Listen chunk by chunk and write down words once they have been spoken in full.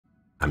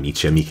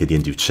Amici e amiche di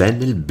NDU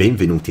Channel,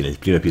 benvenuti nel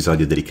primo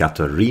episodio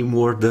dedicato a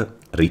Rimworld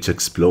Rich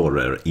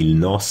Explorer, il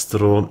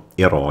nostro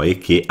eroe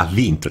che ha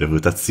vinto le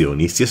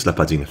votazioni sia sulla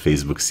pagina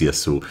Facebook sia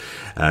su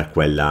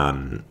quella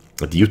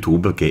di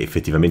YouTube, che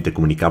effettivamente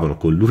comunicavano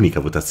con l'unica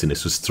votazione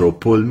su Straw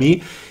Poll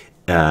Me.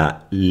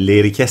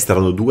 Le richieste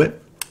erano due.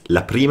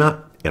 La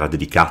prima era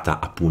dedicata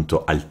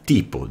appunto al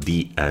tipo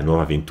di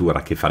nuova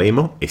avventura che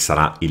faremo e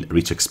sarà il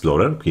Rich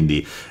Explorer,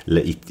 quindi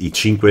i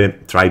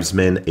 5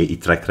 Tribesmen e i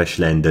 3 Crash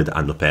Landed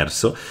hanno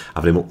perso,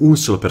 avremo un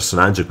solo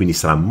personaggio, quindi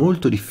sarà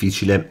molto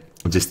difficile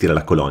gestire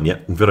la colonia,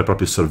 un vero e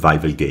proprio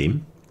survival game.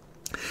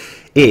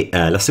 E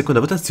la seconda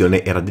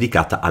votazione era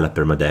dedicata alla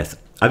permadeath.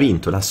 Ha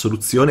vinto la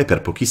soluzione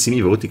per pochissimi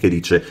voti che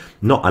dice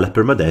no alla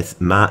permadeath,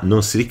 ma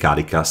non si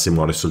ricarica se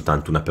muore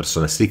soltanto una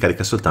persona, si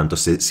ricarica soltanto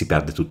se si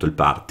perde tutto il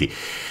party.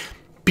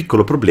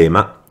 Piccolo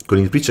problema, con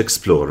il Rich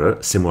Explorer,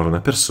 se muore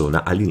una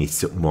persona,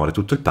 all'inizio muore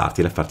tutto il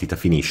party e la partita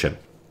finisce.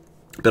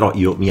 Però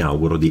io mi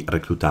auguro di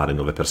reclutare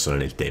nuove persone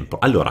nel tempo.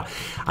 Allora,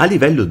 a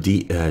livello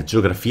di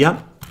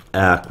geografia,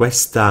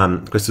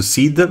 questo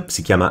seed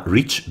si chiama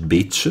Rich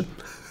Beach,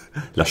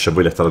 lascio a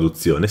voi la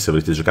traduzione se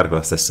volete giocare con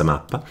la stessa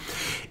mappa,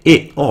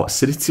 e ho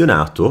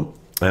selezionato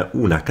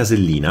una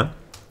casellina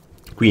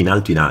qui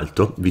in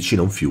alto,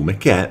 vicino a un fiume,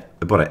 che è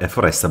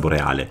Foresta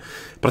Boreale.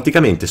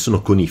 Praticamente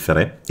sono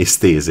conifere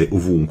estese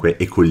ovunque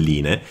e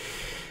colline.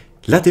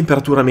 La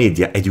temperatura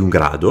media è di 1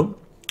 grado,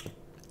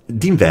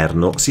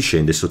 d'inverno si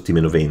scende sotto i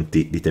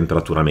 -20 di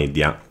temperatura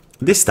media,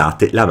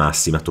 d'estate la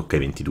massima tocca i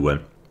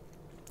 22.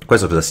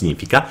 Questo cosa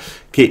significa?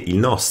 Che il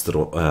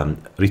nostro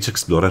Rich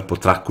Explorer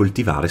potrà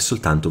coltivare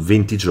soltanto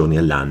 20 giorni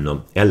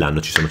all'anno, e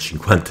all'anno ci sono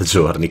 50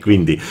 giorni,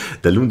 quindi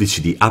dall'11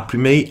 di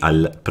April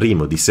al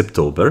 1 di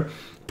Settembre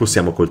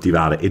possiamo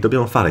coltivare e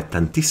dobbiamo fare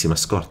tantissima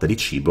scorta di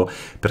cibo,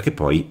 perché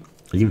poi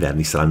gli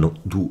inverni saranno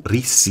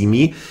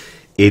durissimi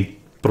e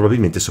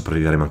probabilmente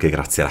sopravviveremo anche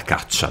grazie alla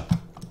caccia,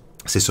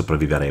 se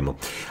sopravviveremo.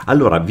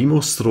 Allora vi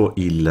mostro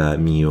il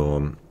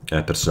mio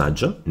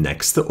personaggio,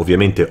 next.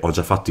 Ovviamente ho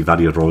già fatto i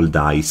vari roll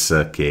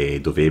dice che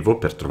dovevo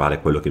per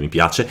trovare quello che mi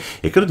piace,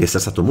 e credo di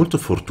essere stato molto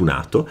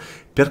fortunato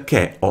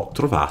perché ho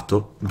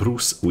trovato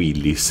Bruce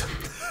Willis.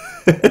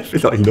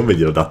 No, il nome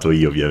gliel'ho dato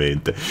io,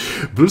 ovviamente.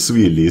 Bruce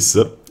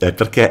Willis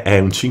perché è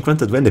un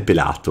 52enne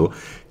pelato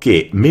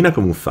che mena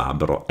come un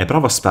fabbro, è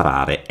bravo a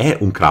sparare, è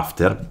un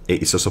crafter e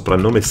il suo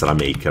soprannome sarà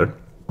Maker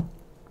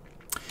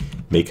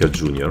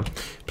Junior.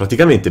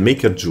 Praticamente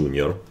Maker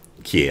Junior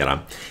chi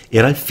era?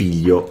 Era il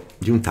figlio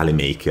di un tale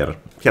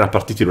Maker che era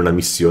partito in una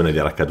missione ed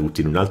era caduto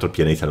in un altro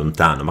pianeta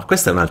lontano, ma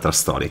questa è un'altra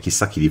storia,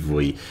 chissà chi di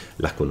voi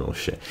la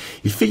conosce.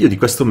 Il figlio di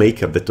questo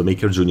Maker, detto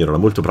Maker Junior, era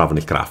molto bravo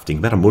nel crafting,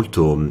 ma era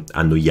molto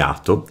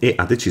annoiato e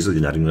ha deciso di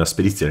andare in una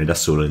spedizione da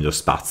solo nello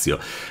spazio.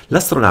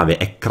 L'astronave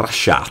è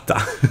crashata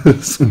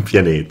su un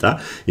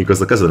pianeta, in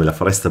questo caso nella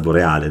Foresta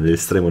Boreale,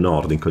 nell'estremo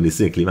nord, in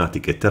condizioni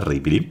climatiche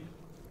terribili,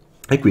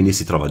 e quindi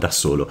si trova da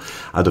solo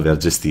a dover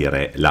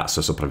gestire la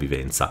sua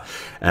sopravvivenza.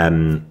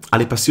 Ha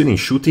le passioni in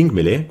shooting,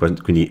 melee,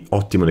 quindi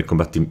ottimo nel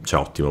combattimento,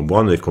 cioè ottimo,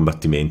 buono nel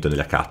combattimento e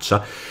nella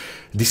caccia,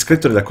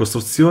 discreto nella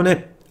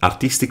costruzione,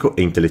 artistico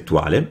e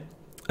intellettuale.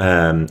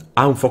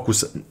 Ha un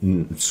focus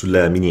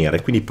sulle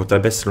miniere, quindi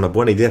potrebbe essere una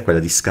buona idea quella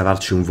di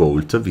scavarci un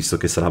vault, visto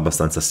che sarà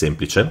abbastanza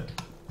semplice.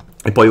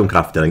 E poi un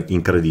crafter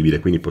incredibile,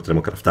 quindi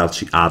potremo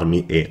craftarci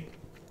armi e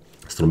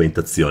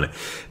strumentazione,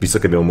 visto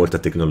che abbiamo molta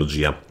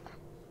tecnologia.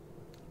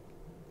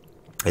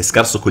 È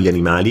scarso con gli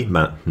animali,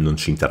 ma non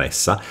ci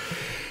interessa.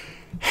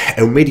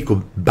 È un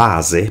medico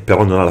base,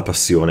 però non ha la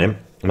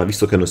passione, ma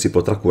visto che non si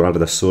potrà curare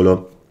da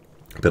solo,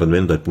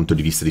 perlomeno dal punto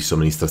di vista di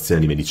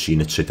somministrazione di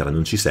medicine, eccetera,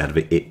 non ci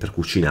serve, e per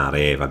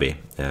cucinare, vabbè,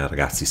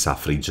 ragazzi, sa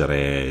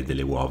friggere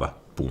delle uova,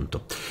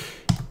 punto.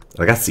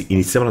 Ragazzi,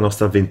 iniziamo la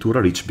nostra avventura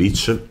Rich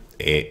Beach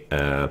e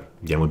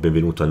diamo il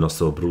benvenuto al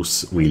nostro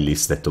Bruce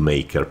Willis, detto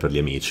Maker per gli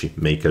amici,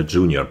 Maker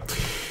Junior.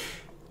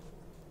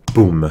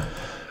 Boom,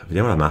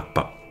 vediamo la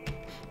mappa.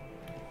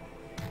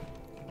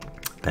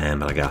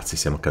 Ma ragazzi,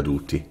 siamo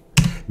caduti.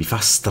 Mi fa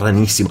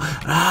stranissimo.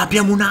 Ah,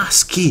 abbiamo un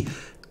husky!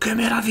 Che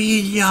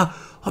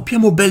meraviglia!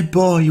 Abbiamo Bell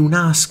Boy, un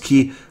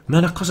husky! Ma è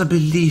una cosa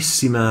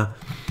bellissima!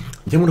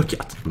 Diamo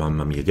un'occhiata.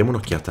 Mamma mia, diamo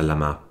un'occhiata alla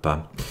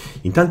mappa.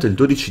 Intanto il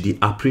 12 di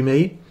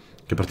April,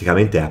 che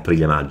praticamente è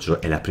aprile-maggio,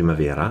 è la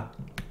primavera,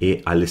 e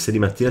alle 6 di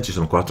mattina ci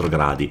sono 4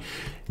 gradi.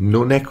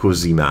 Non è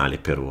così male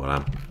per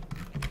ora.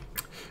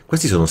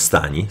 Questi sono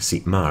stagni?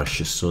 Sì,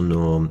 marsh,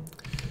 sono...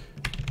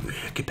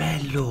 che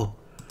bello!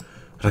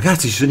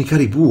 Ragazzi, ci sono i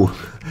caribù,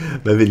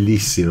 ma è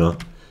bellissimo.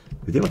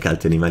 Vediamo che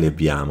altri animali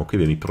abbiamo. Qui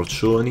abbiamo i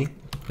procioni,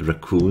 il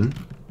raccoon.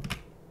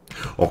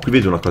 Oh, qui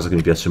vedo una cosa che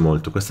mi piace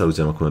molto. Questa la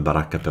usiamo come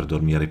baracca per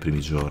dormire i primi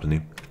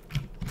giorni.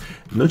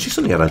 Non ci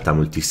sono in realtà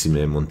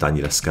moltissime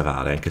montagne da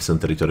scavare, anche se è un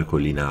territorio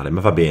collinare,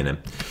 ma va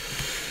bene.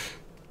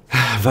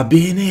 Va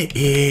bene,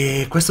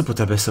 e questo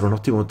potrebbe essere un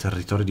ottimo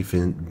territorio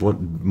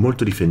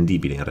molto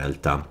difendibile in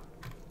realtà.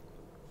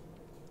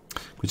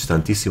 Qui c'è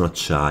tantissimo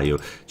acciaio,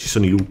 ci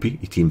sono i lupi,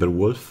 i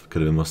Timberwolf, che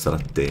dobbiamo stare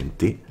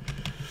attenti.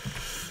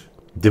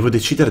 Devo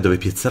decidere dove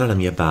piazzare la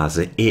mia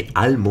base e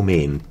al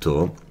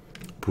momento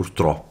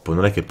purtroppo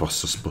non è che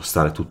posso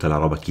spostare tutta la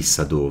roba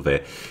chissà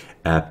dove,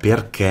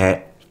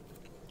 perché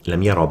la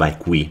mia roba è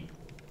qui.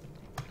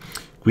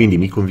 Quindi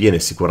mi conviene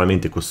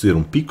sicuramente costruire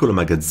un piccolo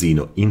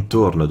magazzino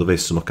intorno a dove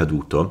sono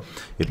caduto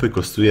e poi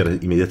costruire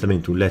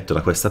immediatamente un letto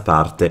da questa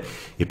parte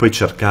e poi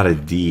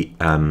cercare di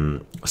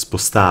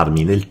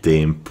spostarmi nel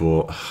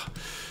tempo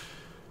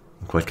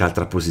in qualche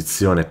altra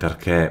posizione,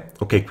 perché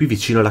ok, qui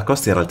vicino alla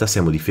costa in realtà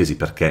siamo difesi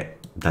perché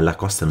dalla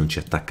costa non ci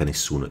attacca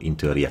nessuno in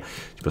teoria,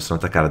 ci possono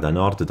attaccare da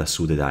nord, da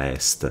sud e da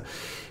est.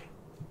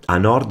 A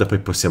nord poi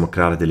possiamo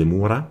creare delle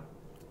mura.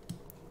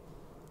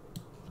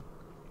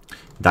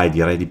 Dai,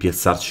 direi di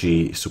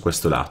piazzarci su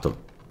questo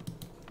lato.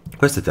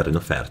 Questo è terreno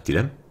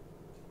fertile.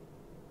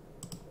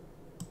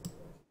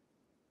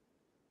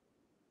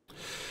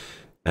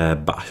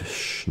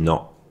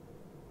 No.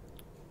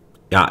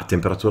 Ah,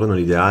 temperatura non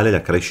ideale,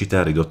 la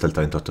crescita è ridotta al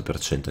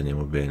 38%,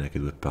 andiamo bene, che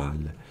due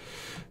palle.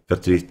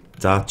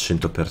 Fertilità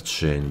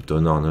 100%,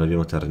 no, non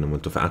abbiamo terreno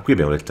molto fertile. Ah, qui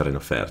abbiamo del terreno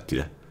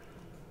fertile.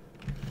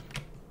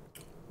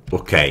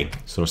 Ok,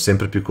 sono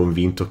sempre più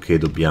convinto che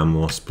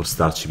dobbiamo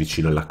spostarci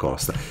vicino alla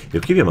costa. E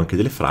qui abbiamo anche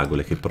delle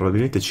fragole che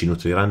probabilmente ci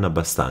nutriranno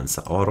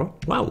abbastanza. Oro?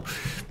 Wow!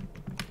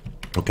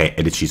 Ok,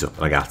 è deciso,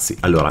 ragazzi.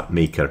 Allora,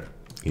 Maker,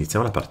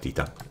 iniziamo la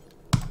partita.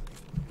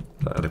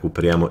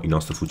 Recuperiamo il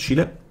nostro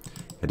fucile.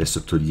 E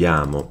adesso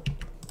togliamo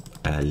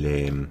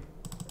le...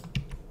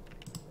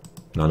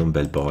 No, non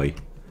bell boy.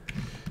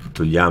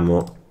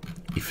 Togliamo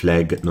i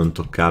flag non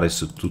toccare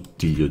su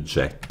tutti gli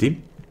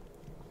oggetti.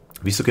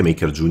 Visto che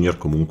Maker Junior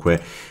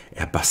comunque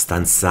è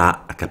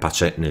abbastanza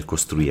capace nel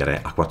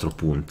costruire a 4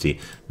 punti,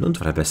 non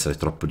dovrebbe essere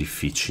troppo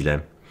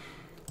difficile.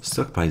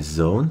 Stockpile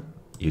Zone,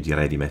 io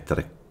direi di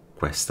mettere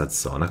questa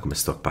zona come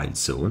Stockpile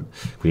Zone,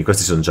 quindi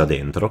questi sono già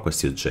dentro,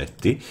 questi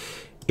oggetti,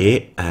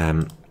 e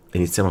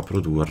iniziamo a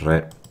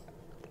produrre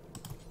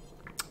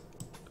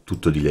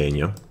tutto di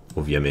legno,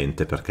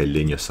 ovviamente, perché il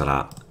legno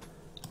sarà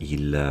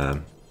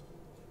il...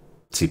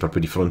 Sì,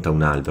 proprio di fronte a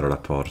un albero la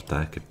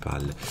porta, che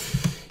palle.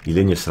 Il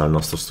legno sarà il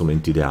nostro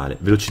strumento ideale.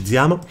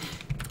 Velocizziamo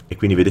e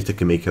quindi vedete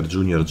che Maker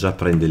Junior già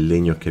prende il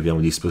legno che abbiamo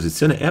a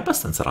disposizione. È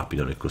abbastanza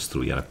rapido nel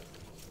costruire.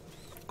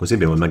 Così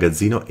abbiamo il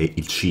magazzino e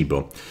il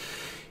cibo.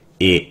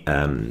 E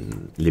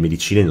le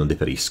medicine non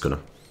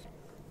deperiscono.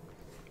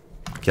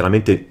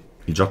 Chiaramente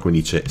il gioco mi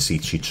dice, sì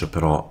Ciccio,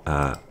 però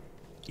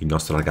il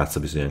nostro ragazzo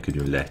ha bisogno anche di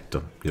un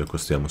letto. Glielo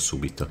costruiamo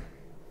subito.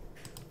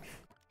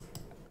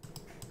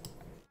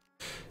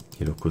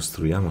 Glielo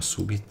costruiamo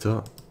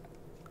subito.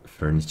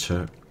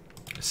 Furniture,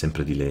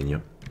 sempre di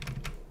legno.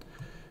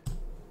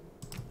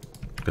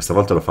 Questa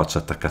volta lo faccio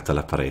attaccato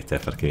alla parete,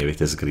 perché mi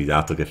avete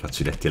sgridato che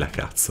faccio i letti alla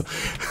cazzo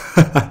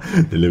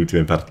nelle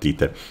ultime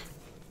partite.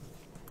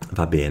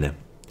 Va bene.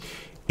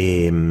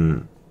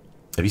 E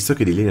visto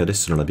che di legno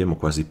adesso non abbiamo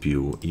quasi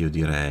più, io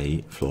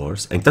direi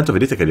floors. E intanto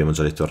vedete che abbiamo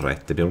già le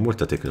torrette, abbiamo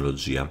molta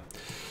tecnologia.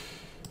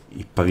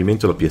 Il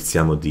pavimento lo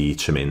piazziamo di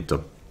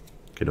cemento,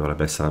 che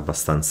dovrebbe essere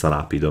abbastanza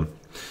rapido.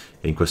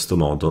 E in questo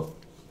modo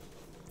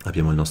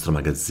abbiamo il nostro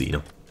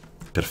magazzino.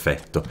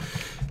 Perfetto.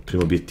 Il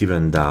primo obiettivo è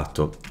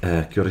andato.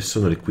 Che ore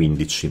sono? Le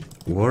 15.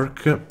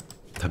 Work.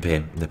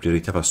 Vabbè, la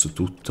priorità va su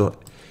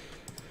tutto.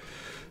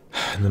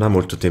 Non ha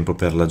molto tempo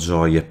per la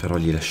gioia, però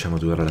gli lasciamo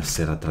 2 ore alla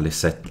sera, tra le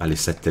 7, alle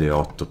 7 e le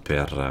 8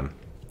 per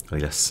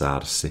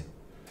rilassarsi.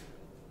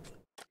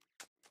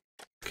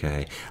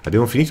 Ok.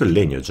 Abbiamo finito il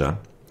legno già?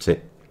 Sì.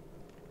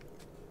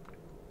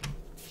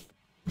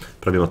 Però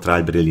abbiamo 3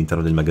 alberi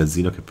all'interno del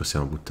magazzino che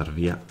possiamo buttare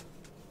via.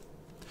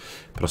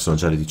 Però sono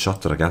già le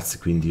 18, ragazzi,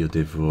 quindi io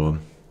devo...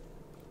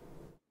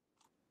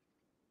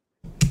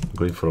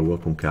 Going for a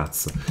walk un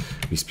cazzo.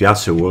 Mi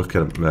spiace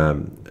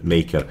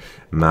Maker,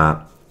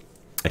 ma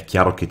è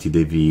chiaro che ti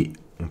devi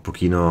un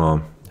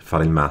pochino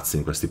fare il mazzo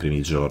in questi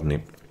primi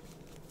giorni,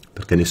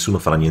 perché nessuno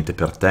farà niente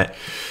per te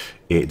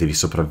e devi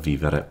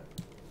sopravvivere.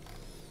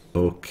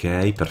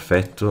 Ok,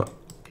 perfetto.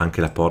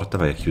 Anche la porta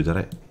vai a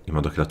chiudere, in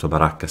modo che la tua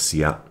baracca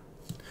sia...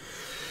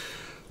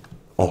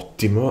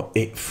 Ottimo.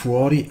 E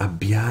fuori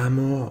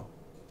abbiamo...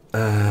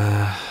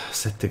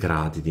 7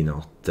 gradi di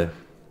notte.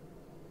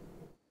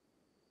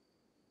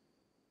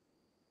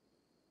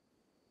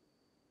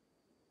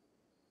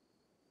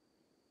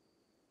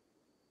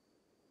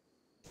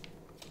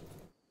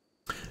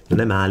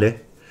 Non è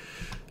male.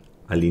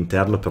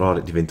 All'interno però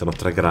diventano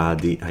 3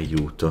 gradi.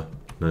 Aiuto.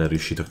 Non è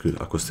riuscito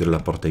a costruire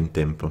la porta in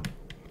tempo.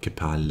 Che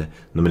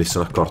palle. Non me ne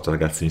sono accorto,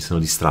 ragazzi, mi sono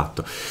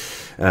distratto.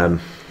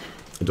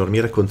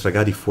 Dormire con 3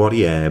 gradi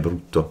fuori è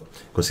brutto,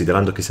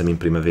 considerando che siamo in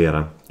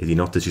primavera e di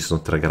notte ci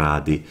sono 3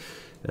 gradi.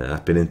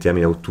 Appena entriamo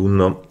in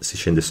autunno si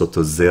scende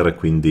sotto zero e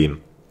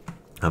quindi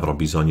avrò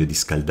bisogno di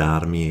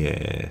scaldarmi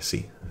e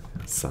sì,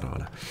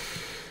 zzarola.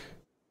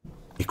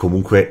 E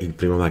comunque il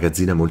primo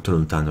magazzino è molto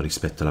lontano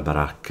rispetto alla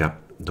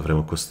baracca.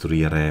 Dovremo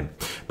costruire...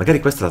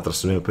 Magari questa la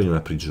trasformiamo poi in una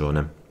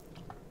prigione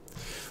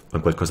o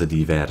in qualcosa di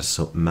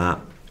diverso,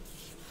 ma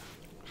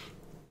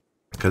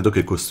credo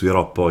che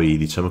costruirò poi,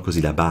 diciamo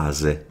così, la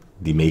base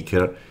di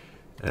Maker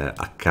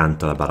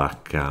accanto alla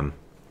baracca.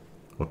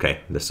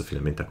 Ok, adesso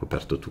finalmente ha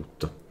coperto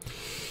tutto.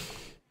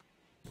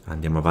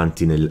 Andiamo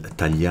avanti nel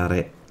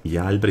tagliare gli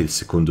alberi il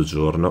secondo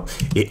giorno.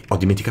 E ho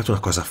dimenticato una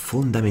cosa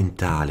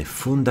fondamentale,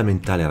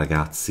 fondamentale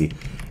ragazzi,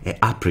 è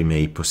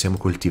aprime, possiamo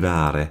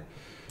coltivare.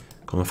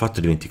 Come ho fatto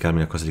a dimenticarmi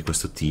una cosa di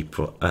questo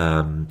tipo?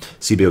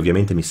 Sì, beh,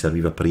 ovviamente mi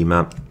serviva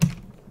prima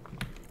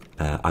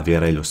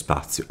avere lo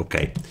spazio.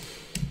 Ok,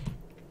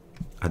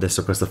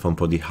 adesso questo fa un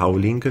po' di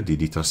hauling,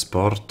 di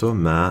trasporto,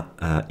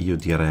 ma io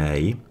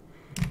direi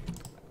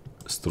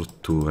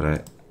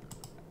strutture.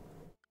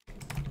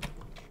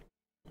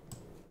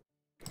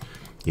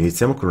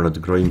 Iniziamo con una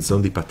growing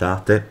zone di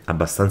patate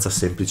abbastanza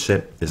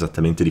semplice,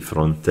 esattamente di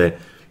fronte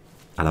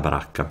alla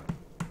baracca,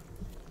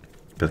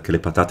 perché le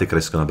patate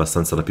crescono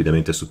abbastanza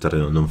rapidamente su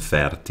terreno non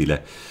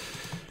fertile.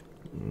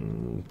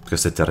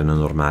 Questo è terreno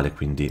normale,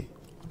 quindi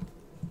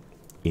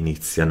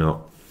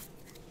iniziamo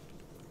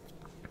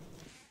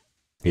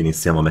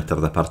a mettere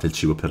da parte il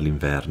cibo per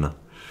l'inverno.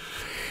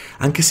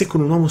 Anche se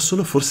con un uomo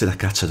solo forse la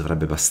caccia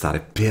dovrebbe bastare,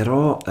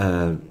 però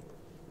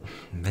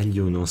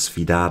meglio non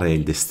sfidare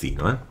il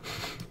destino,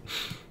 eh?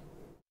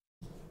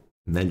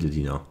 Meglio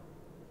di no.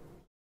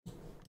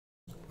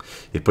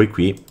 E poi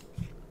qui,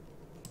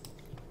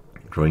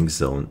 growing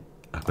zone,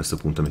 a questo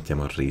punto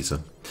mettiamo il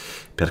riso.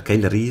 Perché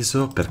il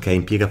riso? Perché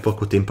impiega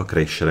poco tempo a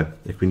crescere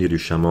e quindi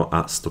riusciamo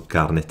a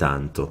stoccarne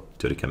tanto,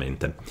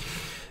 teoricamente.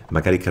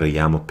 Magari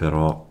creiamo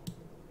però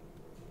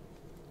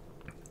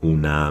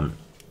una...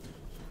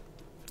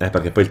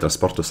 perché poi il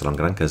trasporto sarà un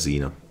gran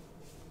casino.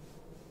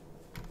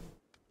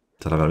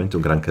 Sarà veramente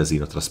un gran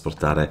casino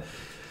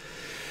trasportare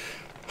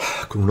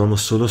con un uomo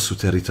solo su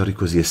territori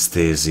così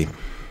estesi.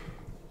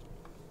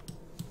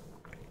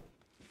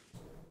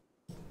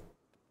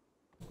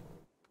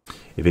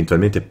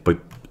 Eventualmente poi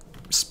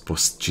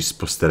ci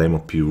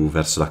sposteremo più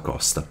verso la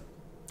costa,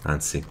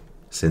 anzi,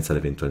 senza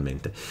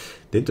l'eventualmente.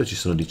 Dentro ci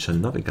sono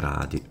 19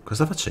 gradi.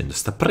 Cosa sta facendo?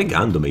 Sta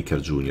pregando Maker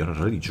Junior,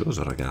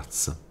 religioso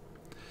ragazzo.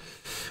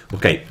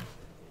 Ok,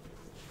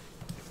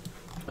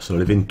 sono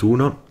le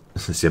 21,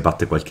 si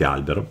abbatte qualche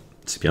albero,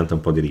 si pianta un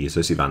po' di riso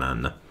e si va a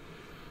nanna.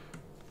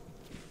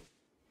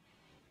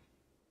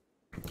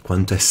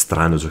 Quanto è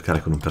strano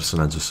giocare con un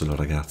personaggio solo,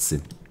 ragazzi.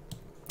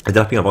 Ed è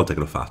la prima volta che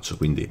lo faccio,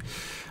 quindi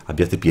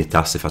abbiate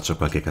pietà se faccio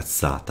qualche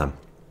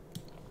cazzata.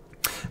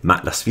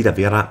 Ma la sfida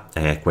vera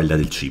è quella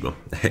del cibo,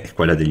 è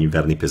quella degli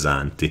inverni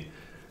pesanti,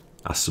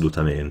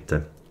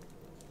 assolutamente.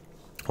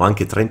 Ho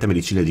anche 30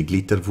 medicine di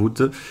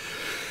Glitterwood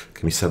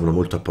che mi servono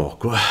molto a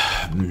poco,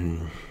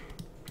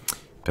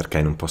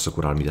 perché non posso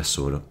curarmi da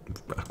solo.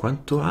 A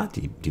quanto ha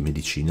di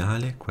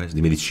medicinale?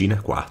 Di medicina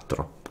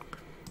 4.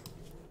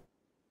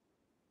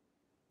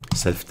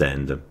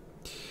 Self-tend.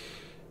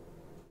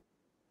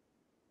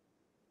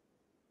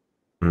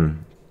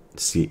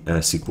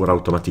 Si cura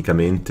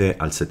automaticamente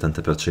al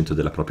 70%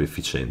 della propria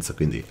efficienza,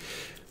 quindi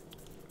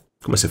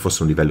come se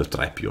fosse un livello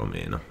 3 più o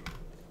meno.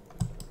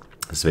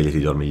 Svegliati,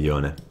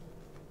 dormiglione.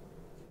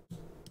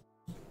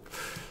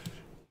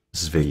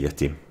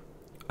 Svegliati.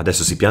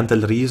 Adesso si pianta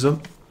il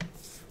riso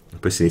e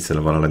poi si inizia a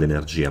lavorare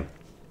l'energia,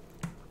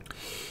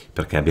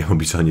 perché abbiamo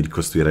bisogno di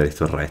costruire le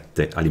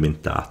torrette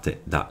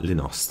alimentate dalle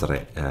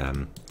nostre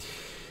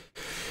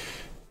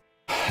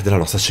della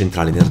nostra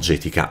centrale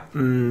energetica.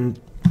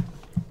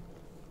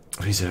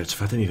 Research,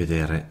 fatemi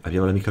vedere.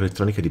 Abbiamo la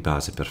microelettronica di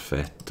base,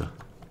 perfetto.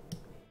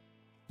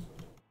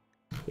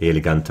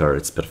 Elegant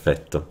Earths,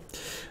 perfetto.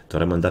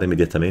 Dovremmo andare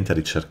immediatamente a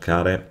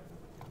ricercare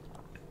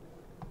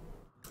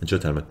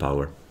Geothermal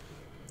Power,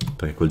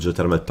 perché col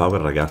Geothermal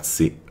Power,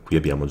 ragazzi, qui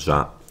abbiamo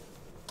già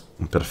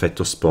un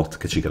perfetto spot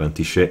che ci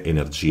garantisce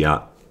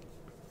energia,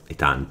 e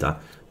tanta,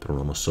 per un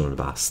uomo solo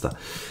basta.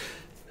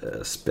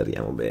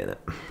 Speriamo bene.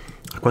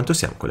 A quanto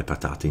siamo con le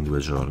patate in 2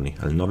 giorni?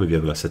 Al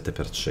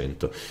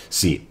 9,7%.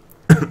 Sì,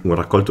 un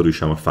raccolto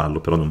riusciamo a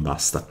farlo, però non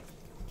basta.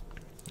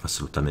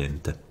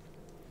 Assolutamente.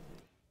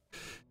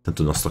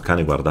 Tanto il nostro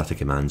cane, guardate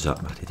che mangia,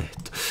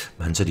 maledetto,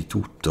 mangia di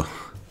tutto.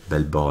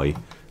 Bel boy.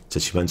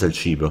 Cioè ci mangia il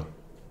cibo.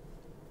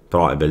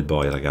 Però è bel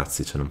boy,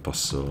 ragazzi, cioè non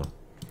posso...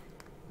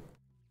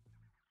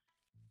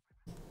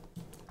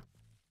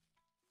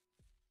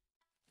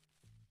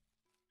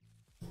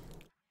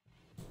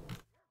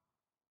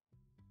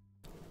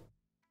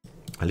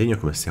 A legno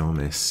come siamo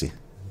messi?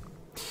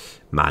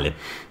 Male.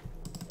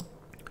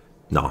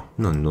 No,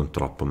 non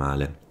troppo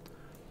male.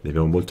 Ne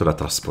abbiamo molto da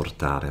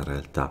trasportare in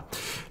realtà.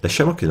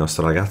 Lasciamo che il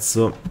nostro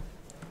ragazzo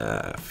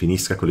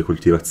finisca con le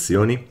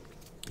coltivazioni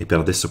e per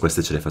adesso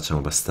queste ce le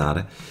facciamo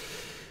bastare.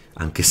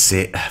 Anche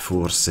se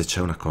forse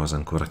c'è una cosa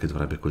ancora che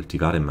dovrebbe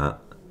coltivare, ma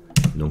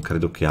non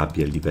credo che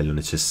abbia il livello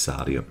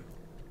necessario.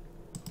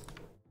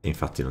 E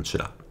infatti non ce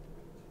l'ha.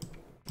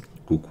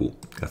 Cucù,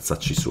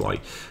 cazzacci suoi.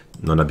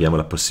 Non abbiamo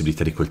la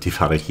possibilità di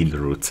coltivare Hill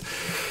Root.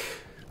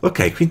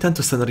 Ok, qui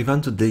intanto stanno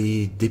arrivando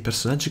dei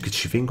personaggi che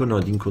ci vengono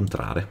ad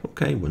incontrare.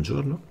 Ok,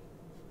 buongiorno.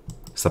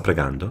 Sta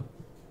pregando?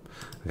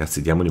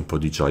 Ragazzi, diamogli un po'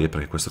 di gioia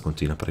perché questo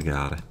continua a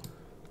pregare.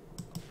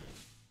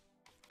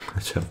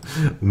 C'è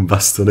un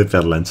bastone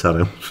per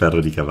lanciare un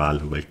ferro di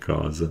cavallo,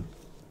 qualcosa.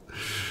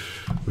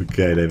 Ok,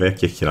 dai, vai a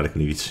chiacchierare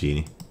con i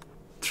vicini.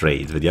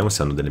 Trade, vediamo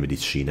se hanno delle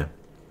medicine.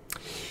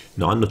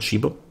 No, hanno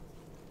cibo.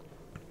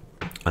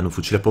 hanno un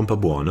fucile a pompa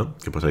buono,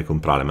 che potrei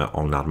comprare, ma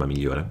ho un'arma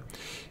migliore.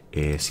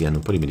 E sì, hanno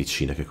un po' di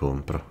medicine che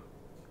compro.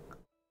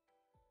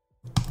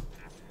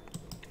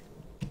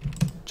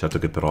 Certo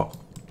che però...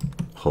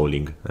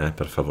 Hauling,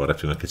 per favore,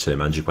 prima che ce le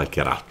mangi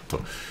qualche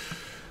ratto.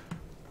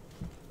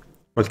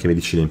 Qualche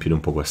medicina in più non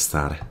può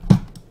guastare.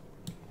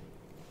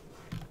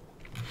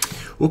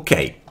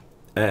 Ok,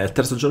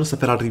 terzo giorno sta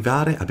per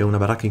arrivare, abbiamo una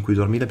baracca in cui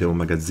dormire, abbiamo un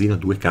magazzino,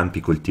 2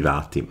 campi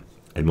coltivati.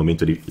 È il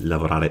momento di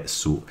lavorare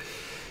sulle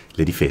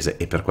difese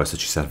e per questo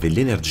ci serve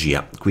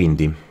l'energia.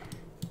 Quindi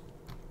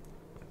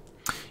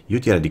io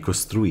direi di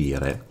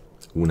costruire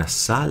una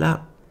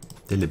sala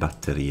delle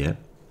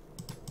batterie,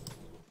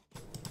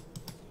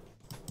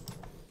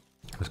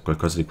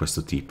 qualcosa di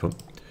questo tipo.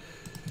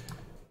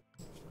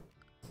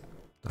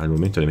 Al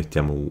momento ne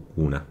mettiamo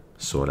una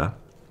sola.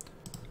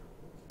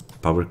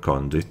 Power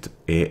conduit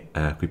e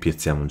qui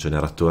piazziamo un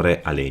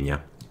generatore a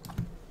legna.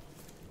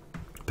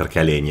 Perché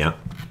a legna?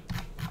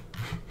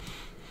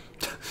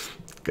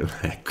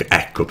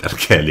 ecco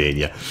perché a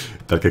legna.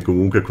 Perché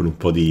comunque con un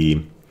po'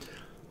 di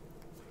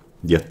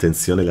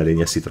attenzione la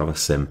legna si trova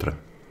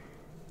sempre.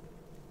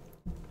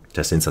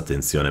 Cioè senza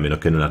attenzione, a meno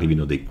che non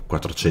arrivino dei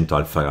 400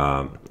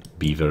 alpha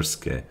beavers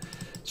che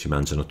ci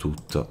mangiano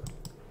tutto.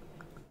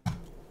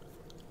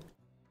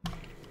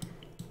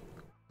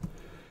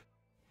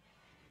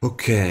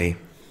 Ok.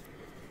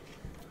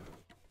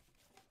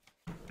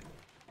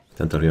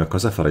 Tanto la prima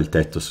cosa è fare il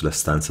tetto sulla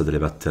stanza delle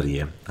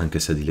batterie, anche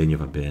se di legno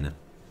va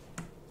bene.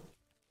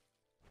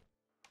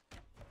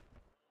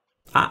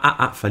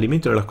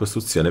 Fallimento della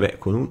costruzione. Beh,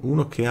 con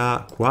uno che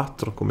ha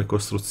 4 come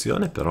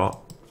costruzione,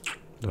 però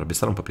dovrebbe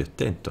stare un po' più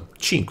attento.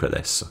 5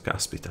 adesso,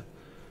 caspita.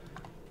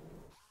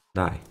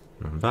 Dai,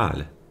 non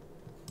vale.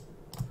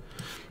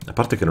 A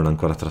parte che non ha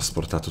ancora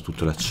trasportato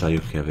tutto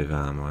l'acciaio che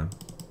avevamo,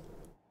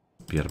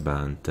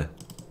 Birbante.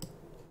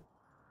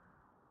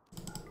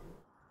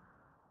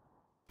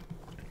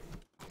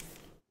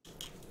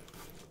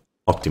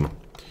 Ottimo.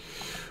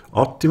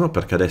 Ottimo,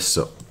 perché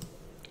adesso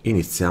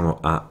iniziamo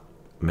a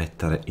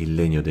mettere il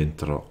legno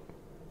dentro.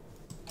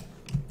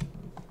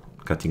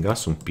 Cutting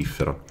grass un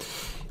piffero.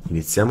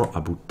 Iniziamo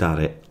a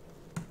buttare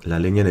la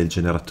legna nel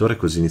generatore,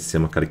 così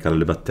iniziamo a caricare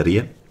le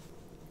batterie.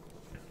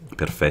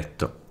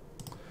 Perfetto.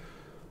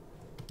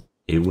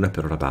 E una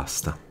per ora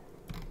basta.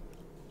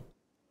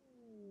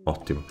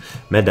 Ottimo.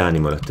 Mad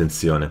Animal,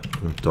 attenzione,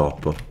 un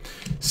topo.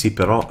 Sì,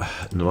 però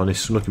non ho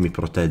nessuno che mi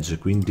protegge,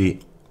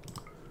 quindi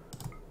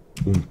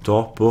un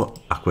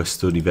topo a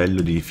questo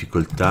livello di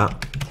difficoltà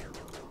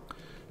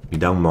mi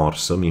dà un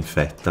morso, mi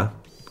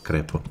infetta,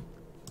 crepo.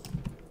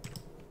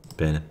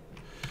 Bene.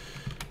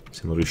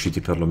 Siamo riusciti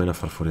perlomeno a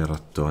far fuori il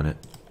rattone.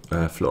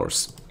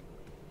 Floors.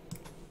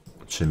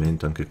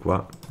 Cemento anche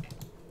qua.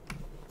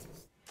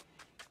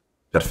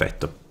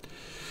 Perfetto.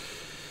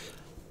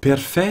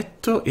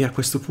 Perfetto, e a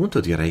questo punto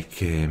direi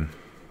che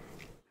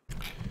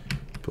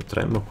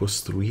potremmo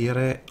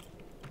costruire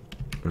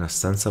una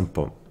stanza un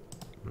po'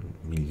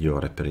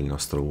 migliore per il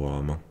nostro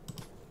uomo,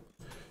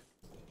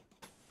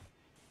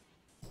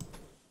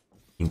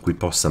 in cui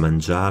possa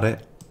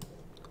mangiare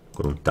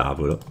con un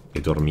tavolo e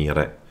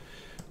dormire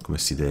come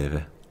si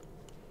deve.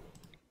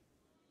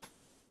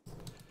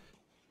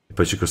 E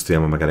poi ci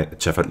costruiamo magari,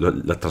 cioè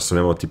la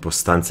trasformiamo tipo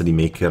stanza di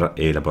maker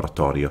e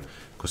laboratorio.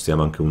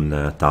 Costruiamo anche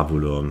un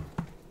tavolo,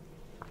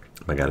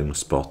 magari uno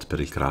spot per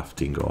il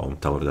crafting o un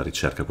tavolo da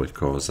ricerca,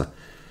 qualcosa.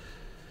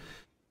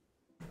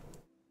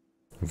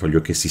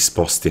 Voglio che si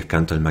sposti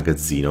accanto al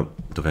magazzino,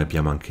 dove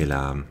abbiamo anche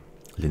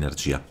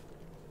l'energia.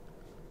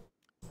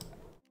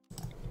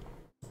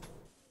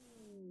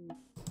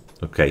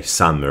 Ok,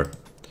 summer,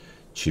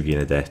 ci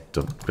viene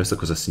detto. Questo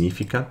cosa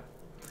significa?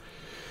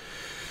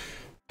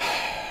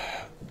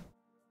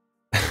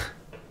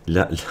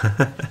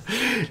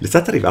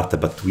 L'estate è arrivata,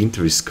 but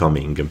winter is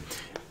coming.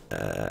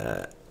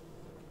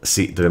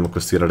 Sì, dobbiamo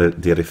costruire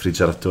dei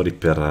refrigeratori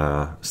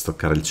per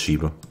stoccare il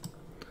cibo.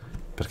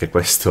 Perché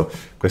questo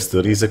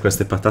riso e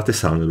queste patate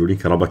saranno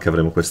l'unica roba che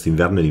avremo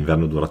quest'inverno, e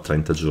l'inverno dura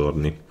 30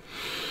 giorni.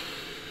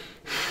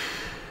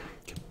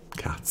 Che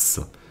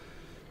cazzo.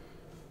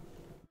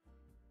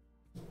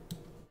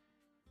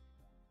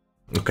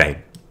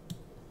 Ok.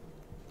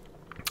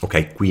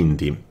 Ok,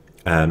 quindi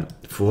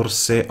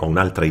forse ho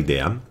un'altra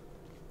idea.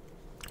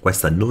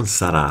 Questa non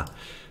sarà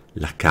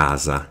la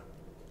casa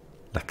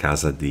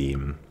di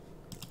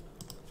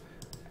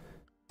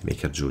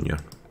Maker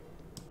Junior.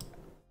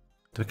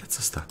 Dove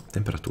cazzo sta?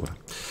 Temperatura.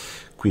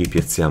 Qui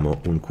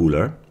piazziamo un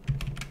cooler,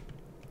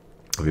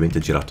 ovviamente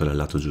girato dal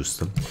lato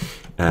giusto,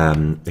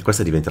 e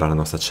questa diventerà la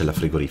nostra cella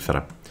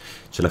frigorifera.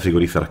 Cella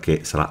frigorifera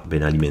che sarà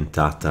ben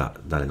alimentata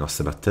dalle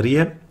nostre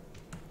batterie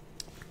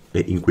e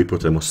in cui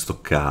potremo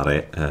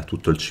stoccare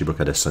tutto il cibo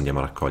che adesso andiamo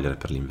a raccogliere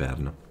per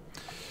l'inverno.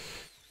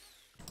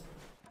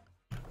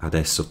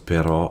 Adesso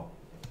però,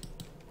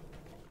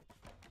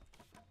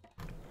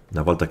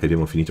 una volta che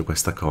abbiamo finito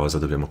questa cosa,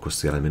 dobbiamo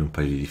costruire almeno un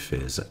paio di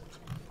difese.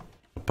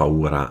 Ho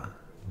paura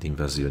di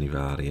invasioni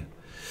varie.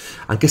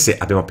 Anche se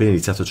abbiamo appena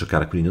iniziato a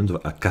giocare, quindi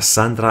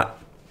Cassandra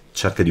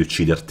cerca di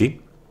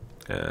ucciderti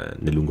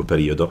nel lungo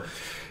periodo,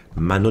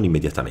 ma non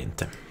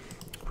immediatamente.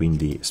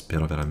 Quindi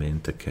spero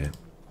veramente che...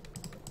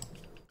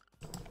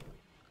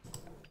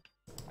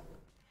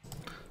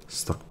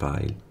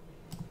 Stockpile.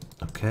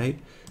 Ok.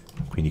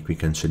 Quindi qui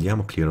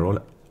cancelliamo clear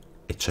all,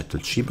 eccetto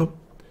il cibo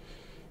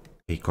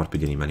e i corpi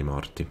di animali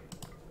morti.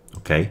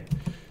 Ok?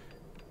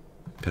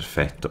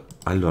 Perfetto.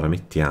 Allora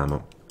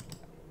mettiamo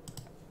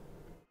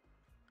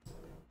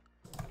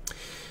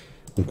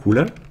un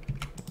cooler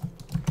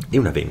e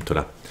una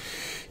ventola.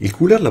 Il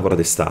cooler lavora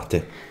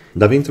d'estate.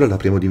 La ventola la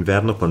apriamo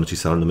d'inverno quando ci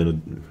saranno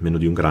meno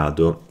di 1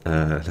 grado.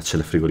 La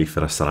cella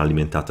frigorifera sarà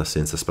alimentata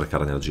senza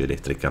sprecare energia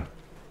elettrica.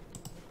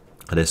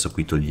 Adesso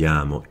qui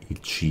togliamo il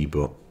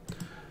cibo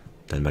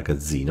dal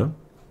magazzino.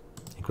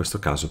 In questo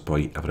caso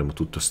poi avremo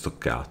tutto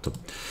stoccato.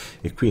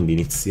 E quindi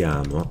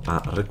iniziamo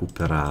a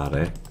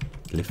recuperare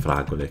le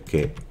fragole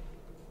che...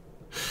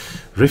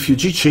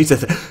 Refugee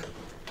chased...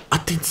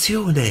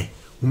 Attenzione!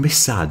 Un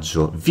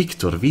messaggio.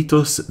 Viktor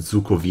Vitos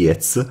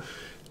Zukoviec,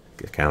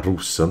 che è un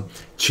russo,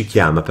 ci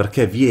chiama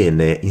perché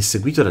viene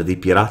inseguito da dei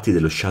pirati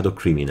dello Shadow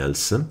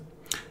Criminals.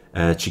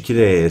 Ci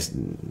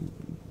chiede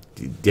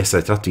di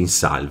essere tratto in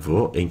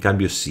salvo e in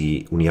cambio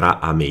si unirà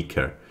a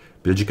Maker.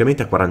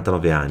 Biologicamente ha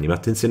 49 anni, ma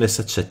attenzione ai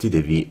saccetti,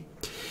 devi...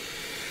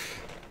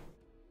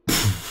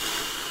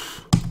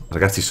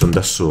 Ragazzi, sono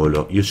da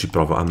solo, io ci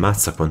provo.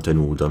 Ammazza quanto è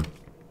nudo.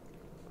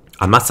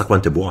 Ammazza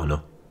quanto è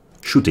buono.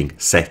 Shooting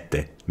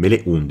 7,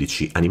 melee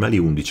 11, animali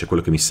 11, è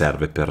quello che mi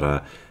serve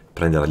per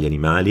prendere gli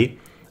animali.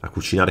 A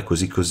cucinare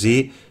così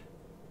così.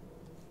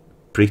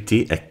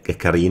 Pretty è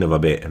carino,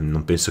 vabbè,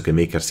 non penso che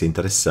Maker sia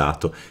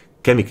interessato.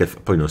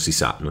 Chemical, poi non si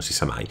sa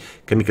mai.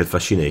 Chemical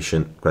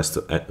Fascination,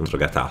 questo è un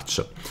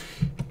drogataccio.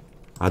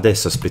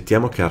 Adesso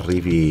aspettiamo che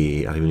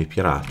arrivino i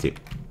pirati.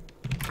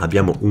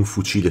 Abbiamo un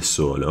fucile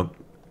solo.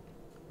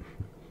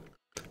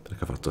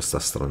 Perché ha fatto sta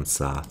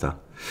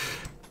stronzata.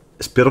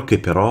 Spero che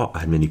però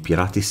almeno i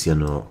pirati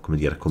siano, come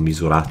dire,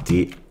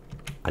 commisurati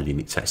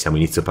all'inizio. Cioè, siamo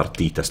inizio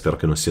partita, spero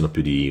che non siano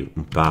più di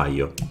un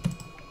paio.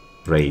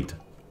 Raid.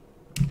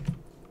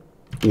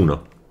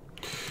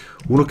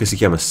 Uno che si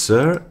chiama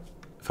Sir,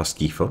 fa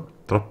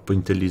schifo, troppo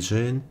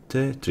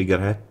intelligente,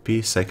 trigger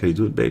happy, cycle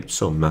do, beh,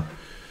 insomma,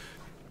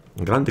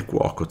 un grande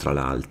cuoco tra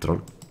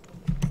l'altro,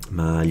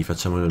 ma gli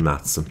facciamo il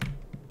mazzo.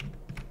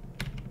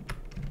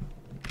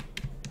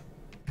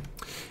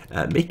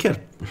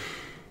 Maker,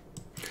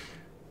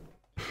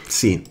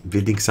 sì,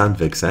 building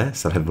sandbags,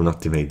 sarebbe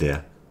un'ottima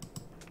idea.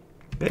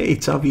 Ehi,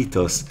 ciao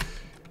Vitos,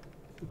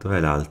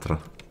 dov'è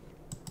l'altro?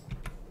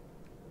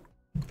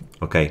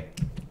 Ok.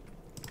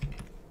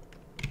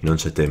 Non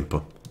c'è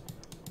tempo,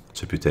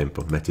 c'è più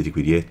tempo, mettiti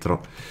qui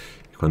dietro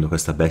e quando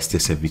questa bestia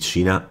si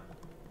avvicina,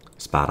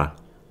 spara.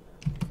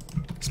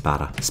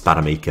 Spara,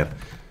 spara Maker,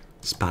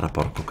 spara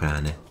porco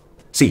cane.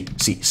 Sì,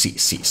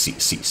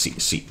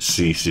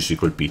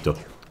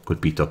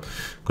 colpito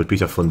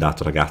e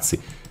affondato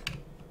ragazzi.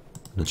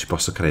 Non ci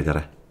posso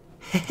credere.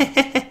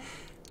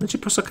 Non ci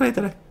posso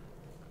credere.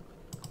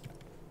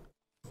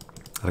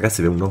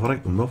 Ragazzi,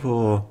 abbiamo un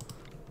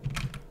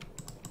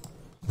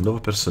nuovo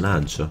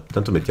personaggio.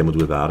 Tanto mettiamo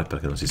 2 bar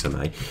perché non si sa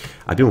mai.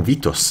 Abbiamo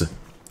Vitos,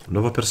 un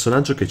nuovo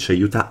personaggio che ci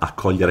aiuta a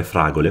cogliere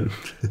fragole.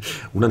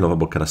 Una nuova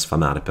bocca da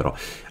sfamare però.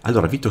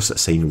 Allora Vitos,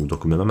 sei nudo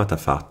come mamma t'ha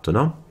fatto,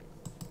 no?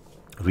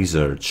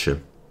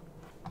 Research.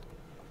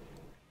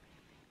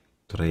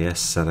 Dovrei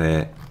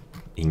essere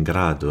in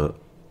grado...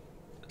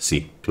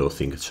 Sì,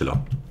 clothing ce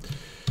l'ho.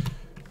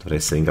 Dovrei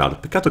essere in grado.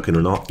 Peccato che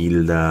non ho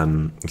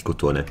il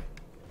cotone.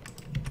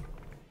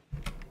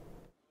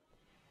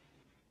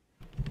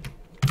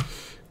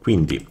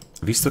 Quindi,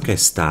 visto che è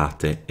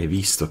estate e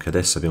visto che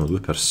adesso abbiamo 2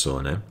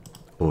 persone,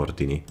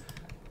 ordini,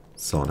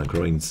 zona,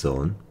 growing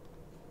zone.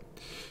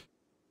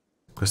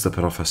 Questo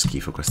però fa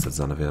schifo, questa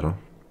zona,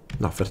 vero?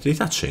 No,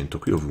 fertilità 100,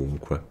 qui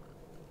ovunque.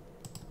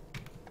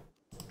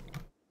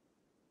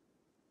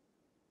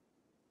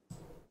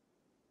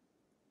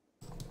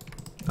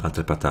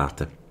 Altre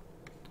patate.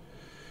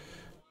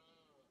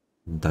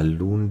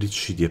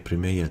 Dall'11 di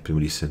aprile al 1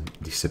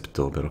 di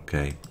settembre,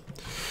 ok.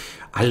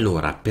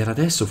 Allora, per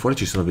adesso fuori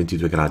ci sono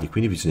 22 gradi,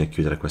 quindi bisogna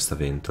chiudere questa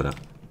ventola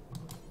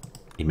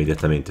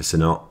immediatamente, se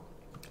no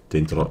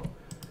dentro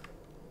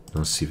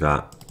non si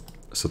va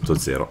sotto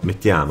zero.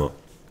 Mettiamo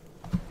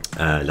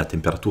la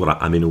temperatura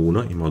a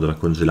 -1 in modo da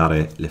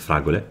congelare le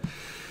fragole,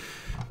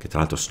 che tra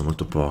l'altro sono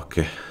molto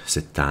poche,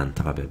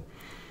 70, vabbè.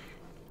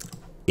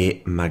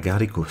 E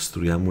magari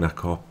costruiamo una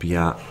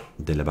coppia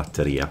della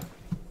batteria,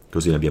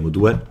 così ne abbiamo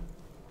 2.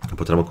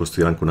 Potremmo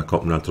costruire anche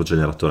un altro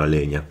generatore a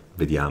legna,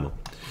 vediamo.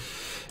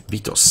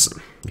 Vitos,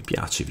 mi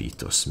piaci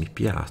Vitos, mi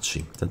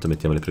piaci. Tanto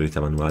mettiamo le priorità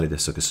manuali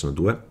adesso che sono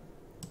 2.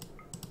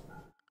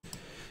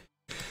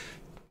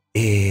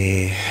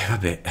 E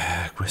vabbè,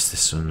 queste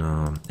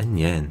sono... e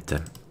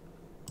niente.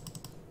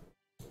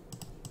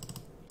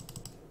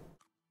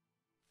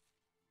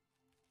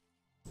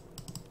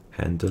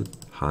 Handle,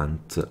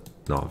 hunt,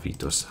 no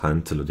Vitos,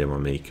 hunt lo diamo a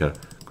Maker,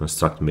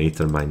 construct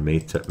maker,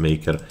 mine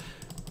maker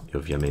e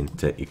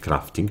ovviamente il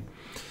crafting.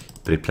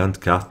 Per il plant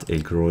cut e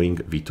il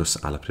growing Vitos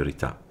ha la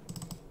priorità.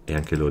 E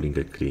anche l'hauling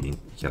e il cleaning,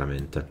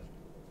 chiaramente.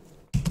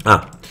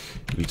 Ah,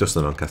 Vito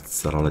sono una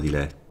cazzarola di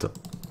letto.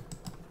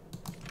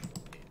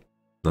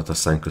 Not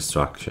assigned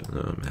construction.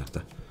 No,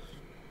 merda.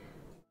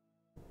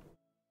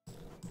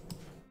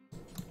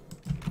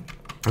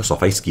 Lo so,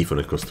 fai schifo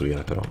nel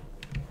costruire, però.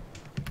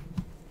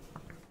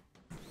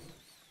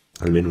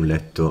 Almeno un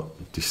letto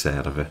ti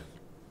serve.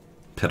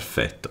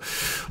 Perfetto.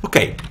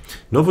 Ok,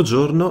 nuovo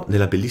giorno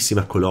nella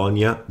bellissima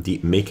colonia di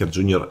Maker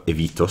Junior e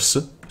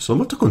Vitos. Sono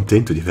molto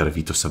contento di avere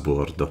Vitos a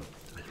bordo.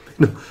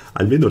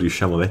 Almeno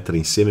riusciamo a mettere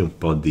insieme un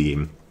po'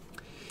 di...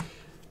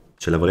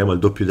 Cioè lavoriamo al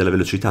doppio della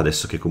velocità,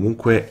 adesso che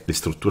comunque le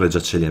strutture già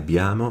ce le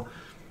abbiamo.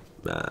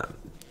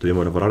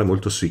 Dobbiamo lavorare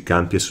molto sui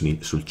campi e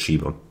sul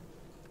cibo.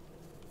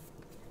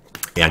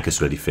 E anche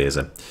sulle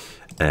difese.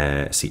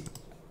 Sì,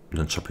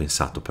 non ci ho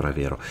pensato, però è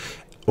vero.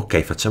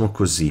 Ok, facciamo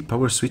così.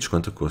 Power switch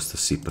quanto costa?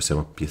 Sì,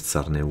 possiamo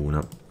piazzarne una.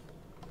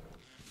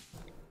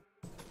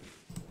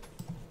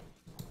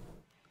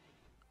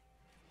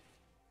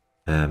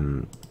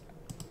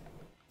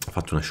 Ho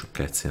fatto una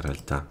sciocchezza in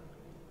realtà.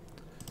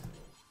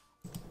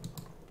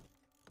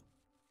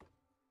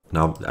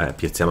 No,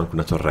 piazziamo anche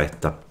una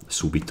torretta,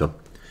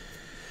 subito.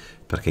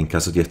 Perché in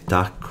caso di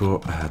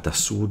attacco da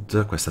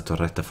sud questa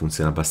torretta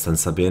funziona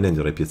abbastanza bene, ne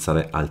dovrei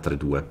piazzare altre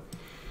due.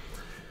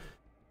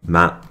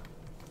 Ma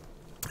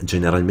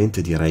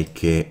generalmente direi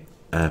che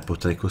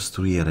potrei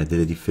costruire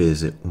delle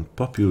difese un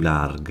po' più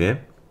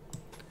larghe.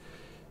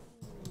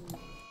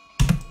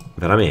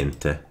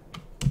 Veramente.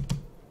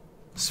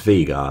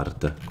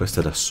 Sveigard, questo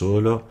è da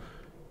solo.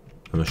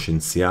 Uno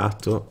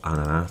scienziato, ha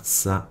una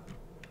mazza.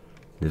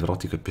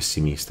 Nevrotico e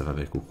pessimista,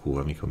 vabbè, cucù,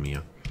 amico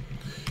mio.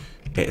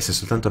 E se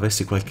soltanto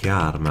avessi qualche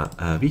arma,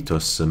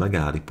 Vitos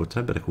magari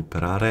potrebbe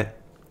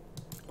recuperare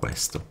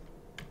questo.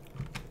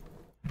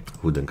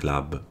 Wooden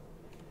Club.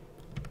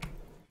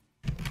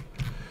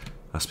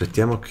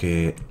 Aspettiamo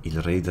che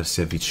il raider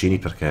si avvicini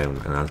perché è un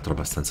altro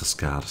abbastanza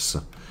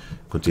scarso.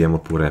 Continuiamo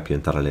pure a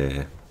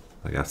piantare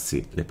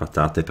ragazzi, le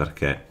patate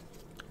perché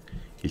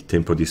il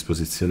tempo a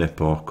disposizione è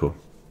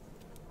poco.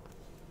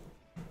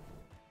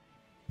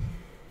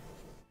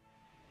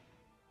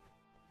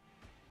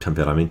 C'è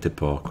veramente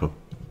poco.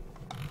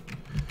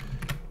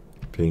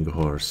 Playing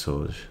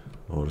horse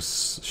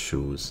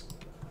shoes.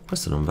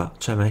 Questo non va,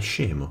 cioè ma è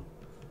scemo.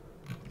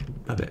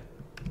 Vabbè,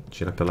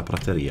 gira per la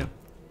prateria.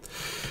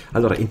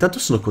 Allora, intanto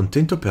sono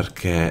contento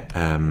perché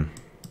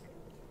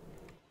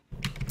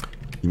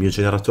il mio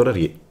generatore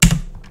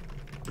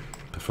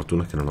per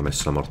fortuna che non ho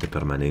messo la morte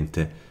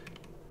permanente,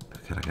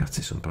 perché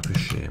ragazzi sono proprio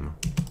scemo.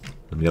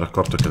 Non mi ero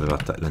accorto che aveva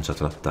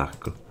lanciato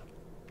l'attacco.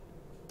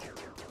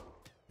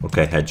 Ok,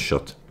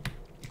 headshot.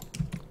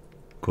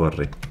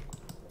 Corri.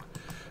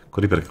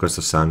 Corri perché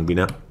questo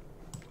sanguina.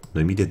 No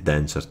immediate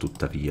danger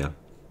tuttavia.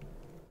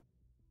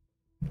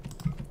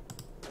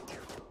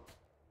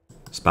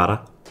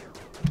 Spara.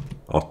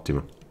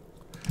 Ottimo.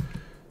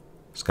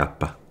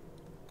 Scappa.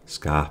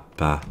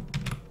 Scappa.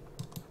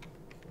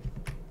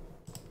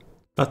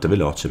 Tanto è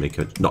veloce.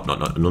 No, no,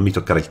 no, non mi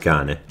toccare il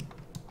cane.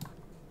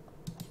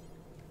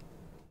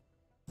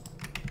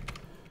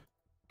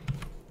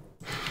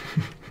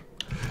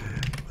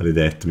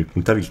 Maledetto, mi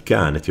puntavi il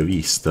cane, ti ho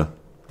visto.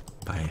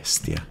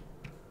 Bestia.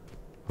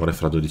 Ora è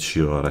fra 12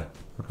 ore.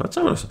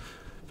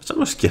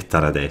 Facciamolo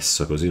schiattare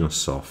adesso, così non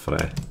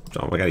soffre.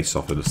 Cioè, magari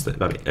soffre lo stesso.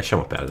 Vabbè,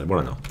 lasciamo perdere,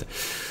 buonanotte.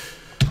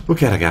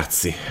 Ok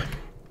ragazzi.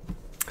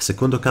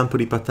 Secondo campo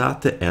di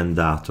patate è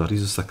andato. Il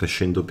riso sta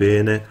crescendo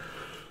bene.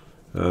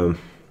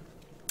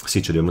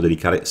 Sì, ci dobbiamo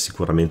dedicare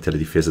sicuramente alle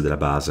difese della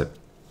base.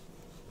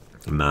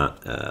 Ma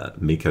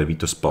Maker e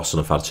Vitos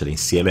possono farcele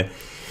insieme.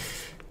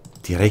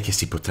 Direi che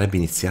si potrebbe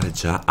iniziare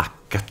già a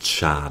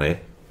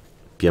cacciare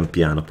pian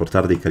piano,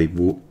 portare dei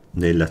caribou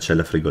nella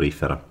cella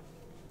frigorifera.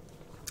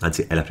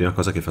 Anzi, è la prima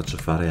cosa che faccio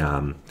fare a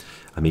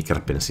Maker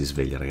appena si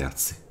sveglia,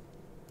 ragazzi.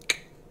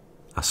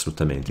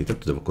 Assolutamente.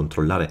 Intanto devo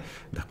controllare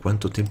da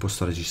quanto tempo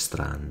sto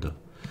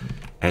registrando.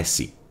 Eh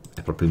sì,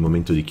 è proprio il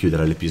momento di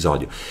chiudere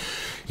l'episodio.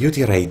 Io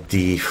direi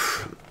di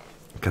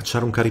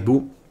cacciare un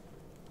caribou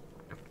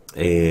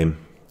e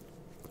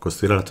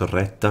costruire la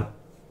torretta,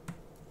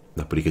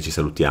 dopodiché ci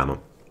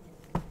salutiamo.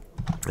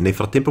 Nel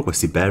frattempo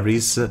questi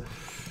berries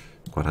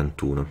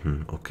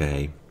 41,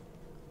 ok.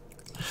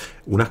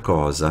 Una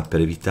cosa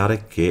per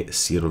evitare che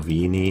si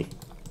rovini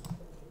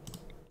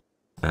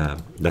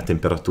la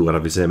temperatura,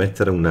 bisogna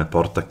mettere una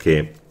porta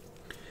che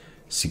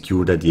si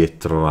chiuda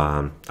dietro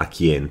a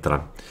chi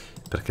entra,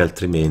 perché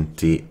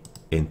altrimenti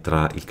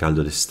entra il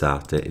caldo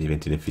d'estate e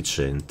diventa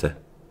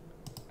inefficiente.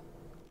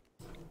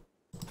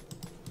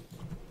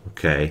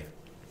 Ok.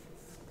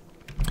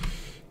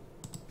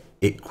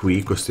 E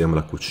qui costruiamo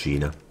la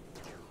cucina.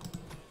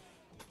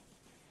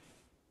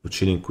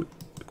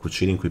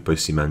 Cucina in cui poi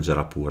si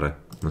mangerà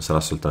pure. Non sarà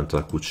soltanto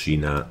la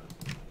cucina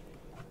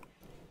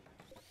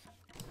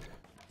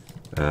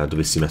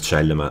dove si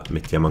macella, ma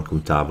mettiamo anche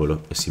un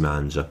tavolo e si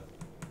mangia.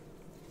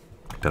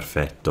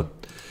 Perfetto.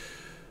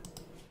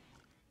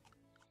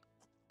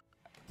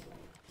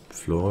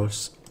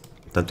 Floors.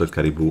 Intanto il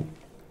caribou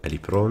è lì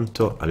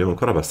pronto. Abbiamo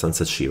ancora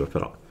abbastanza cibo,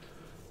 però.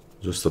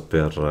 Giusto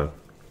per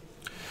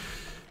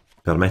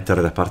per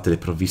mettere da parte le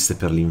provviste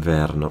per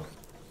l'inverno.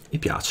 Mi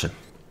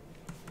piace.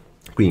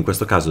 Qui in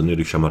questo caso noi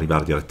riusciamo ad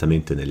arrivare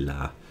direttamente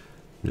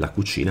nella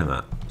cucina,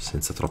 ma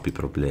senza troppi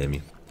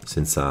problemi,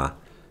 senza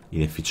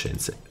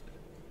inefficienze.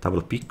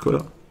 Tavolo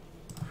piccolo.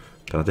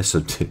 Per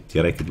adesso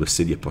direi che 2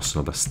 sedie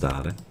possono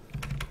bastare,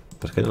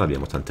 perché non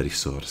abbiamo tante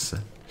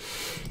risorse.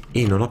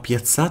 E non ho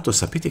piazzato,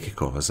 sapete che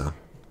cosa?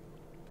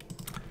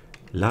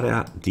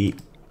 L'area di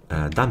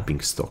dumping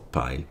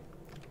stockpile,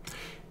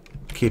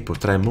 che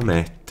potremmo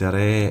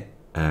mettere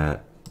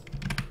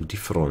di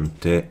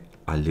fronte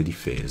alle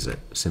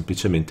difese,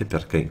 semplicemente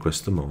perché in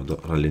questo modo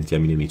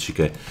rallentiamo i nemici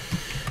che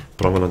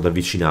provano ad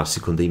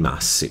avvicinarsi con dei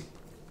massi.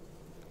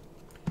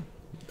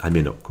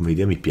 Almeno come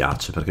idea mi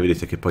piace, perché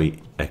vedete che poi,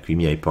 ecco, i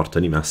miei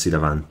portano i massi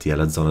davanti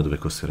alla zona dove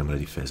costruiremo le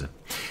difese.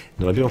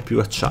 Non abbiamo più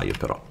acciaio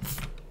però,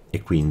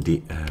 e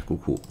quindi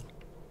cucù.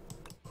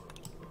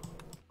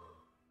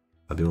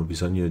 Abbiamo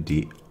bisogno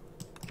di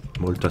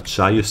molto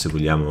acciaio se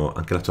vogliamo.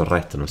 Anche la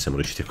torretta non siamo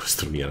riusciti a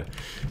costruire,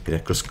 ed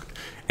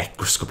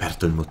ecco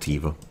scoperto il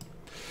motivo.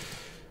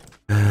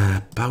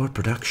 Power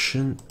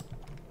production,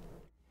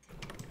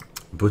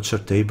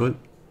 butcher table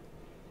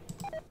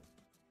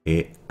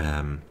e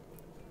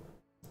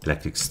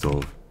electric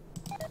stove.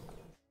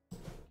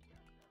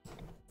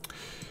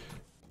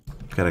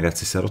 Ok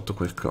ragazzi, si è rotto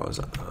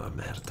qualcosa. Oh,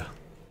 merda.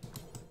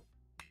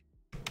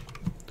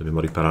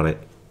 Dobbiamo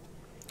riparare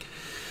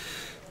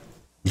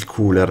il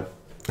cooler.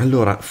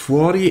 Allora,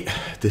 fuori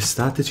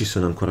d'estate ci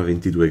sono ancora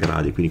 22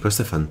 gradi, quindi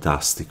questo è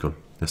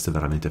fantastico. Questo è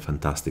veramente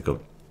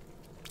fantastico.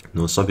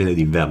 Non so bene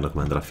d'inverno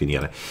come andrà a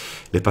finire.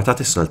 Le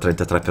patate sono al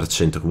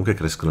 33%, comunque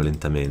crescono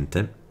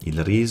lentamente.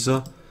 Il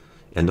riso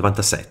è al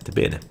 97%,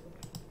 bene.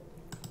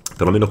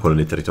 Perlomeno quello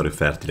nel territorio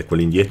fertile.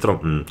 Quello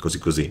indietro, così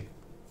così.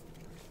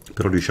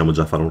 Però riusciamo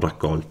già a fare un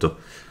raccolto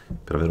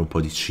per avere un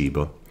po' di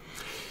cibo.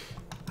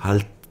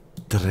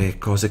 Altre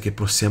cose che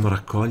possiamo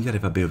raccogliere,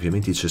 vabbè,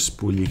 ovviamente i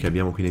cespugli che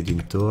abbiamo qui nei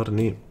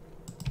dintorni.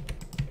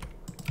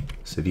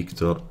 Se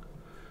Victor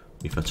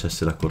mi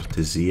facesse la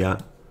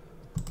cortesia.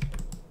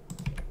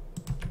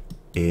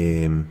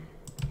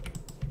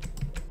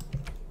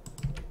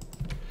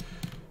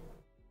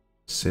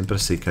 Sempre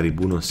se i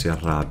caribù non si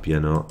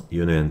arrabbiano,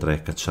 io ne andrei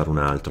a cacciare un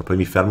altro. Poi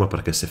mi fermo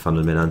perché se fanno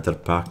il Manhunter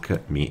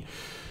Pack mi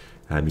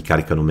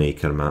caricano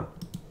Maker, ma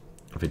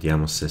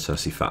vediamo se ce la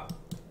si fa.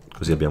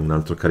 Così abbiamo un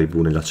altro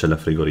caribù nella cella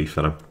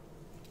frigorifera.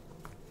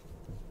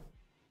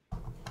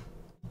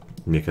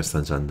 Il Maker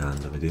sta già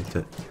andando,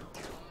 vedete?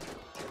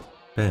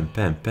 Pam,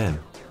 pam,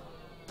 pam.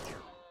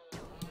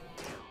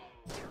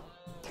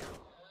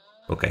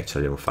 Ok, ce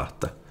l'abbiamo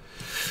fatta.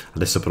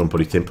 Adesso per un po'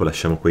 di tempo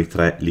lasciamo quei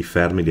 3 lì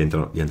fermi, li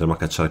andremo a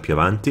cacciare più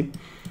avanti.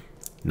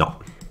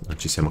 No, non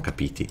ci siamo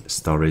capiti.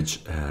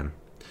 Storage,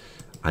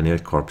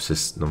 animal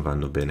corpses non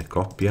vanno bene,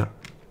 coppia.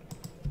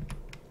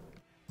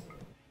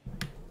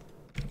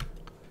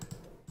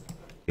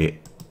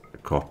 E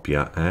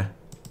coppia,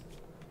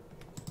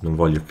 Non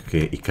voglio che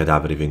i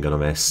cadaveri vengano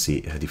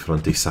messi di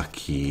fronte ai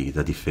sacchi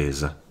da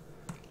difesa.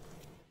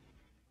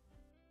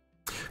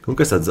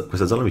 Comunque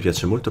questa zona mi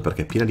piace molto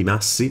perché è piena di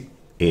massi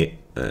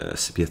e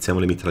se piazziamo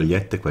le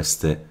mitragliette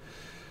queste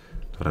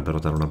dovrebbero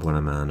dare una buona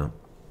mano.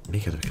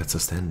 Mica, dove cazzo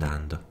stai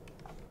andando?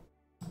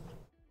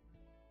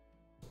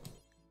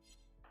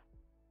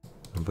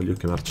 Non voglio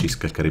che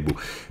marcisca il caribù.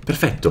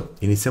 Perfetto,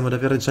 iniziamo ad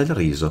avere già il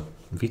riso.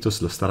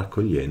 Vitos lo sta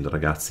raccogliendo,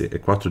 ragazzi, e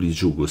 4 di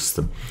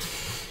Jugust.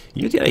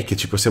 Io direi che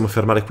ci possiamo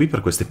fermare qui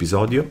per questo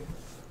episodio.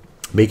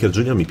 Baker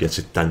Jr. mi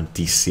piace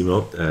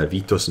tantissimo,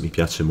 Vitos mi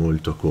piace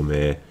molto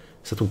come... è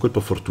stato un colpo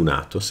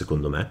fortunato,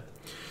 secondo me.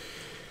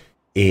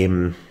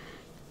 E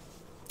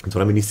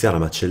dovremmo iniziare a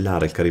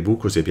macellare il caribù,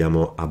 così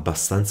abbiamo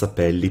abbastanza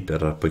pelli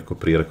per poi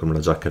coprire con una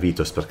giacca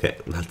Vitos,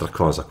 perché un'altra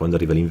cosa, quando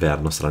arriva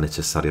l'inverno sarà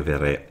necessario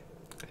avere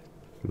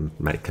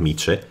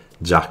camicie,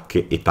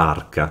 giacche e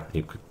parca,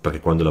 perché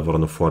quando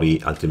lavorano fuori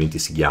altrimenti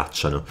si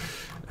ghiacciano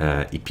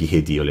i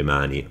piedi o le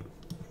mani.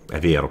 È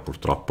vero,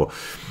 purtroppo.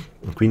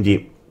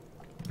 Quindi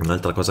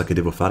un'altra cosa che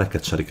devo fare è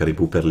cacciare i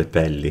caribù per le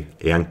pelli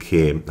e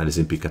anche, ad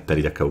esempio, i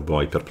cappelli da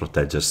cowboy per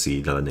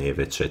proteggersi dalla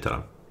neve,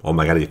 eccetera. O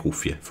magari le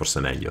cuffie, forse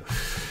è meglio.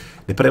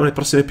 Ne parliamo nel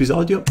prossimo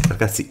episodio.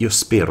 Ragazzi, io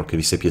spero che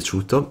vi sia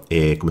piaciuto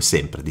e come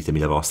sempre ditemi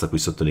la vostra qui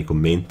sotto nei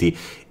commenti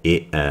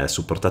e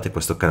supportate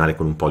questo canale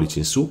con un pollice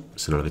in su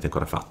se non l'avete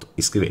ancora fatto.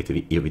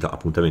 Iscrivetevi, io vi do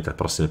appuntamento al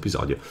prossimo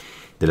episodio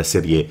della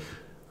serie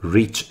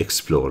Reach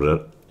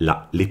Explorer,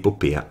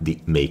 l'epopea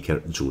di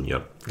Maker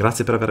Jr.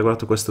 Grazie per aver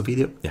guardato questo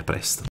video e a presto.